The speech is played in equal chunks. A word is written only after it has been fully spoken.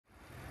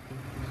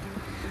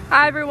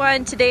Hi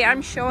everyone, today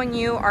I'm showing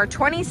you our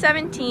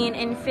 2017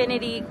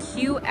 Infiniti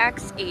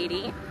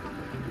QX80.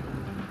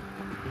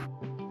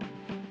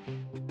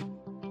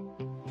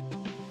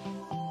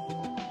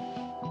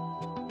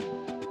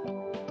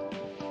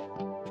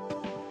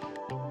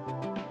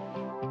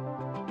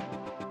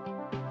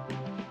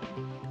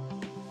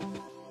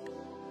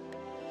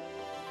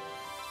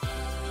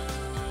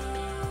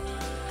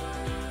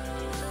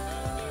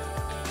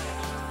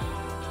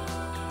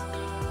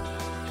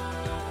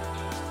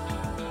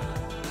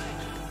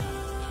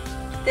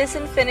 This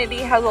Infiniti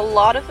has a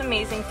lot of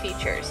amazing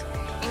features,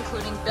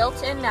 including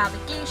built-in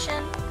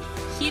navigation,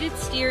 heated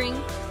steering,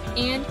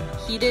 and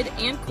heated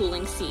and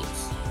cooling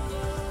seats.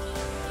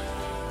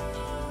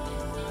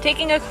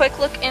 Taking a quick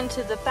look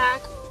into the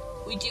back,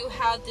 we do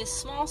have this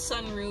small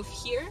sunroof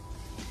here,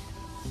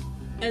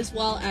 as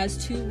well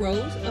as 2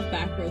 rows of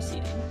back row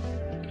seating.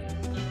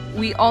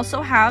 We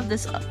also have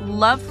this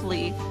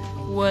lovely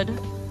wood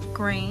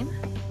grain,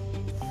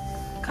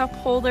 cup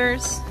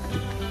holders,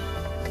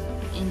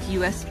 and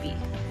USB.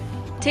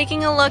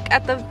 Taking a look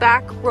at the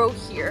back row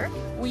here,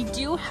 we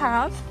do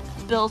have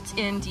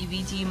built-in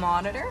DVD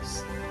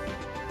monitors,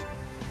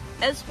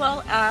 as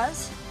well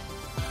as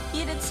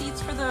heated seats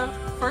for the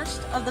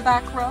first of the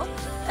back row,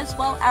 as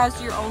well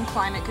as your own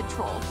climate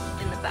control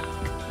in the back.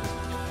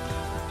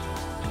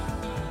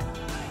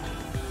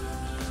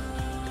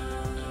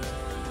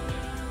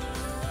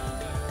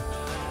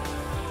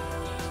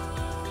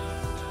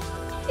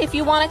 If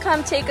you want to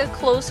come take a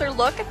closer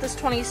look at this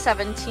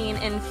 2017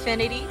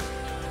 Infiniti,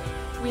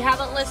 we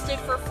have it listed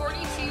for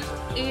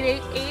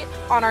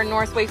 $42,888 on our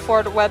Northway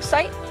Ford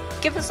website.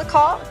 Give us a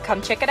call, come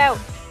check it out.